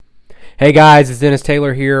Hey guys, it's Dennis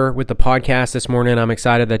Taylor here with the podcast this morning. I'm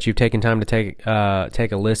excited that you've taken time to take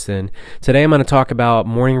a listen. Today I'm going to talk about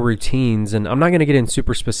morning routines, and I'm not going to get in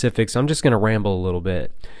super specifics. I'm just going to ramble a little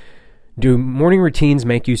bit. Do morning routines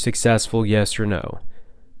make you successful, yes or no?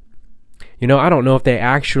 I don't know if they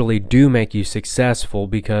actually do make you successful,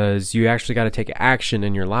 because you actually got to take action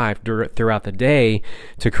in your life throughout the day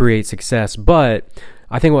to create success. But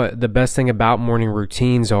I think what the best thing about morning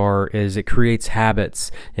routines is it creates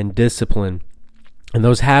habits and discipline. And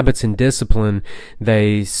those habits and discipline,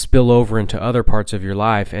 they spill over into other parts of your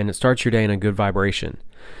life, and it starts your day in a good vibration.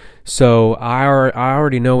 So I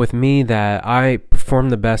already know with me that I perform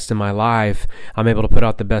the best in my life. I'm able to put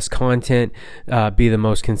out the best content, be the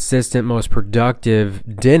most consistent, most productive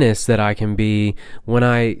dentist that I can be when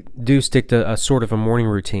I do stick to a sort of a morning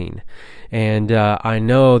routine. And I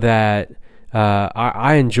know that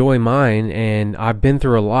I enjoy mine, and I've been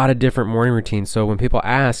through a lot of different morning routines. So when people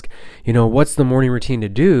ask, what's the morning routine to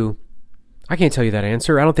do? I can't tell you that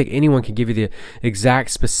answer. I don't think anyone can give you the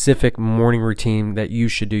exact specific morning routine that you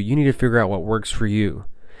should do. You need to figure out what works for you.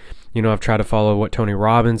 I've tried to follow what Tony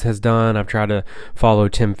Robbins has done. I've tried to follow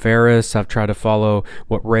Tim Ferriss. I've tried to follow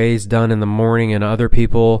what Ray's done in the morning, and other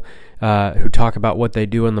people who talk about what they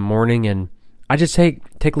do in the morning. And I just take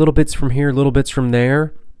little bits from here, little bits from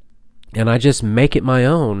there, and I just make it my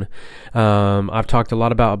own. I've talked a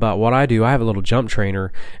lot about what I do. I have a little jump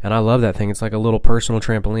trainer, and I love that thing. It's like a little personal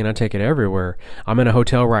trampoline. I take it everywhere. I'm in a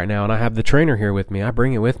hotel right now, and I have the trainer here with me. I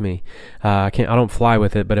bring it with me. I don't fly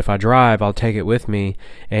with it, but if I drive, I'll take it with me.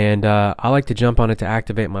 And I like to jump on it to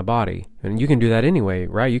activate my body. And you can do that anyway,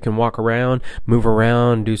 right? You can walk around, move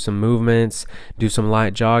around, do some movements, do some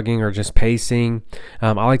light jogging or just pacing.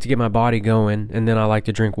 I like to get my body going, and then I like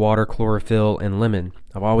to drink water, chlorophyll, and lemon.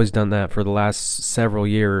 I've always done that for the last several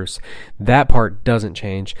years. That part doesn't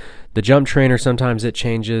change. The jump trainer, sometimes it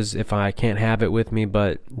changes if I can't have it with me,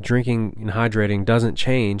 but drinking and hydrating doesn't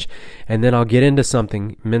change. And then I'll get into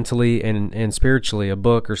something mentally and spiritually, a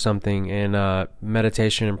book or something, and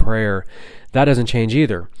meditation and prayer. That doesn't change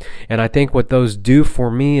either. And I think what those do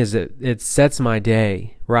for me is it sets my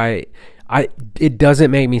day, right? It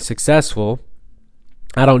doesn't make me successful.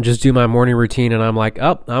 I don't just do my morning routine and I'm like,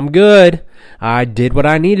 oh, I'm good. I did what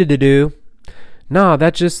I needed to do. No,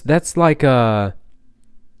 that's like if I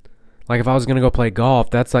was going to go play golf,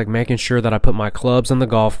 that's like making sure that I put my clubs on the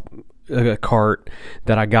golf cart,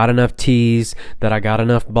 that I got enough tees, that I got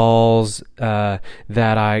enough balls, that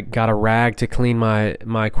I got a rag to clean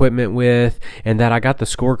my equipment with, and that I got the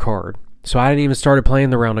scorecard. So I hadn't even started playing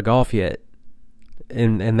the round of golf yet.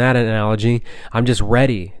 In that analogy, I'm just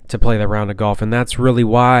ready to play the round of golf. And that's really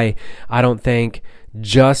why I don't think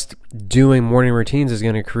just doing morning routines is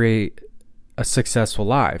going to create a successful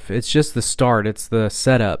life. It's just the start. It's the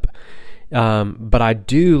setup. But I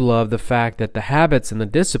do love the fact that the habits and the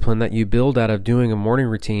discipline that you build out of doing a morning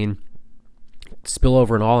routine spill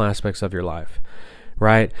over in all aspects of your life,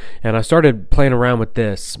 right? And I started playing around with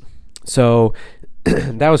this. So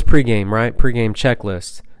that was pregame, right? Pregame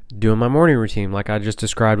checklist. Doing my morning routine like I just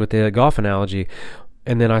described with the golf analogy.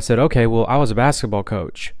 And then I said, okay, well, I was a basketball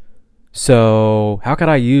coach. So how could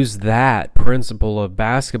I use that principle of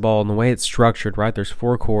basketball and the way it's structured, right? There's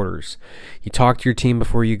 4 quarters. You talk to your team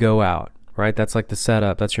before you go out, right? That's like the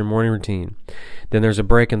setup. That's your morning routine. Then there's a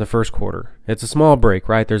break in the first quarter. It's a small break,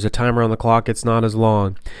 right? There's a timer on the clock. It's not as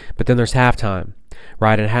long. But then there's halftime,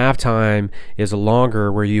 right? And halftime is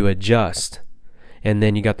longer where you adjust. And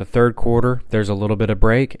then you got the third quarter, there's a little bit of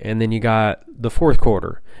break, and then you got the fourth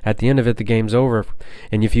quarter. At the end of it, the game's over.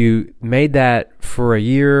 And if you made that for a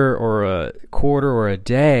year or a quarter or a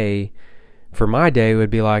day, for my day, it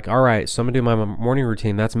would be like, all right, so I'm going to do my morning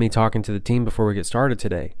routine. That's me talking to the team before we get started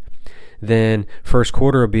today. Then first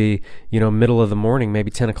quarter will be, middle of the morning,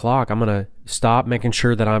 maybe 10 o'clock. I'm going to stop, making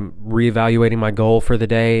sure that I'm reevaluating my goal for the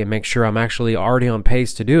day and make sure I'm actually already on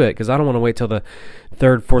pace to do it, because I don't want to wait till the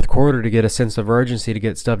third, fourth quarter to get a sense of urgency to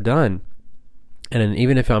get stuff done. And then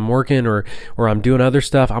even if I'm working or I'm doing other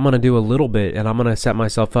stuff, I'm going to do a little bit and I'm going to set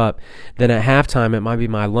myself up. Then at halftime, it might be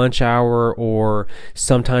my lunch hour or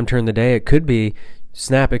sometime during the day. It could be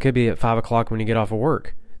it could be at 5 o'clock when you get off of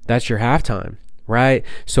work. That's your halftime. Right?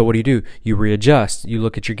 So what do? You readjust. You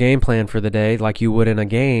look at your game plan for the day like you would in a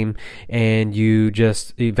game, and you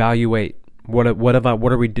just evaluate what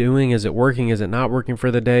are we doing? Is it working? Is it not working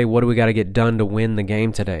for the day? What do we got to get done to win the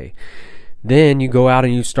game today? Then you go out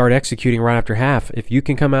and you start executing right after half. If you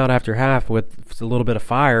can come out after half with a little bit of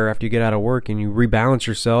fire after you get out of work and you rebalance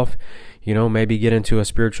yourself, maybe get into a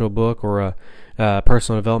spiritual book or a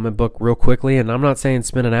personal development book real quickly. And I'm not saying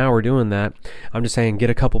spend an hour doing that. I'm just saying get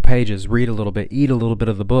a couple pages, read a little bit, eat a little bit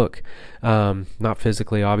of the book. Not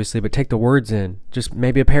physically, obviously, but take the words in. Just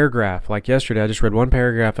maybe a paragraph. Like yesterday, I just read one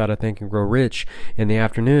paragraph out of Think and Grow Rich in the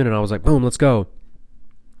afternoon, and I was like, boom, let's go.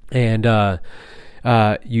 And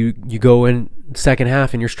you go in second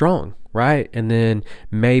half and you're strong, right? And then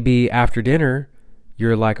maybe after dinner,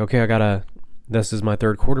 you're like, okay, this is my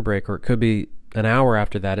third quarter break, or it could be an hour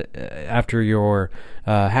after that, after your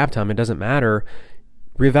halftime. It doesn't matter.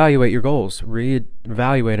 Reevaluate your goals.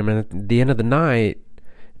 Reevaluate them. And at the end of the night,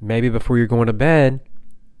 maybe before you're going to bed,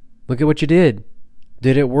 look at what you did.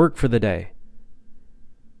 Did it work for the day?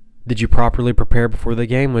 Did you properly prepare before the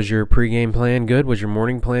game? Was your pregame plan good? Was your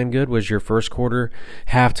morning plan good? Was your first quarter,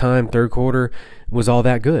 halftime, third quarter, was all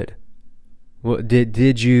that good?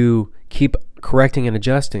 Did you keep correcting and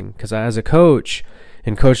adjusting? Because as a coach,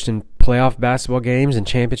 and coached in playoff basketball games and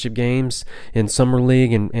championship games in summer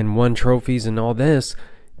league and won trophies and all this,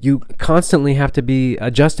 you constantly have to be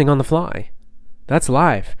adjusting on the fly. That's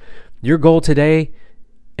life. Your goal today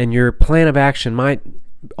and your plan of action might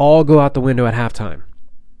all go out the window at halftime.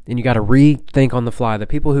 And you got to rethink on the fly. The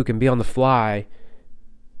people who can be on the fly,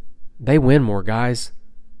 they win more, guys.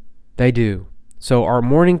 They do. So our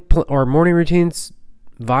morning routine's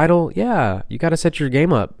vital. Yeah, you got to set your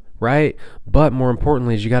game up, right? But more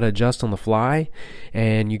importantly is you got to adjust on the fly,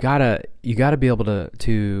 and you got to be able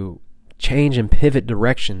to change and pivot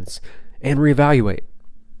directions and reevaluate.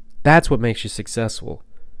 That's what makes you successful.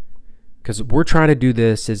 Because we're trying to do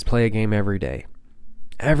this is play a game every day.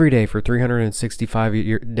 Every day for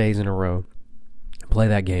 365 days in a row. Play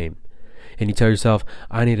that game. And you tell yourself,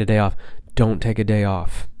 I need a day off. Don't take a day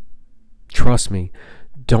off. Trust me.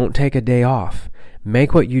 Don't take a day off.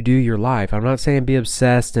 Make what you do your life. I'm not saying be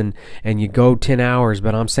obsessed and you go 10 hours,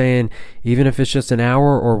 but I'm saying even if it's just an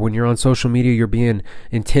hour, or when you're on social media, you're being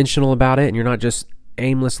intentional about it and you're not just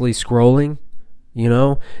aimlessly scrolling,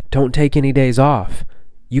 don't take any days off.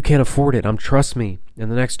 You can't afford it. Trust me, in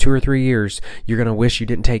the next 2 or 3 years, you're going to wish you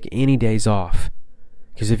didn't take any days off.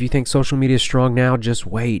 Because if you think social media is strong now, just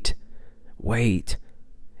wait. Wait.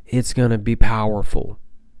 It's going to be powerful.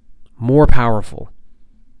 More powerful.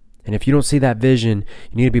 And if you don't see that vision,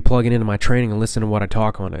 you need to be plugging into my training and listen to what I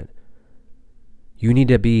talk on it. You need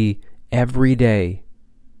to be every day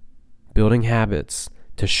building habits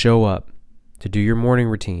to show up, to do your morning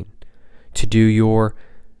routine, to do your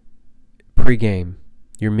pregame,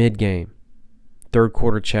 your mid-game, third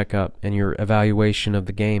quarter checkup, and your evaluation of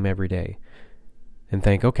the game every day. And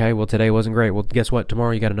think, okay, well, today wasn't great. Well, guess what?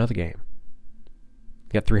 Tomorrow you got another game.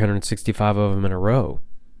 You got 365 of them in a row.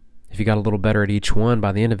 If you got a little better at each one,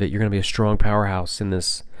 by the end of it, you're going to be a strong powerhouse in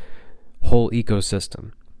this whole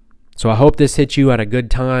ecosystem. So I hope this hit you at a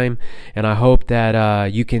good time, and I hope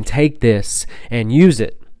that you can take this and use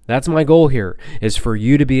it. That's my goal here, is for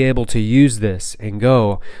you to be able to use this and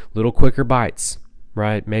go little quicker bites,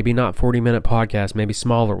 right? Maybe not 40-minute podcasts, maybe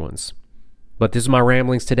smaller ones. But this is my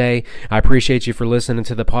ramblings today. I appreciate you for listening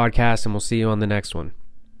to the podcast, and we'll see you on the next one.